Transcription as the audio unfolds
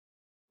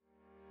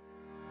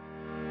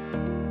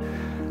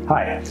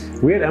Hi,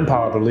 we at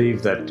MPOWER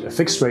believe that a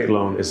fixed rate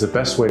loan is the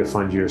best way to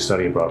fund your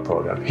study abroad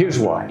program. Here's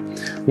why.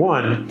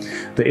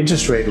 1, the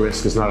interest rate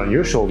risk is not on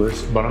your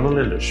shoulders, but on the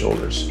lender's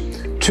shoulders.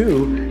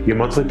 2, your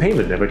monthly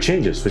payment never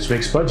changes, which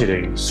makes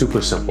budgeting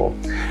super simple.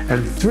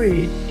 And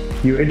 3,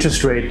 your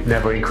interest rate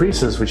never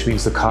increases, which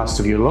means the cost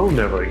of your loan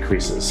never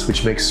increases,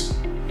 which makes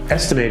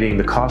estimating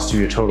the cost of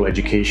your total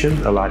education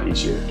a lot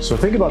easier. So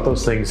think about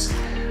those things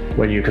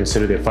when you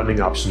consider the funding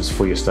options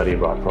for your study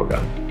abroad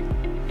program.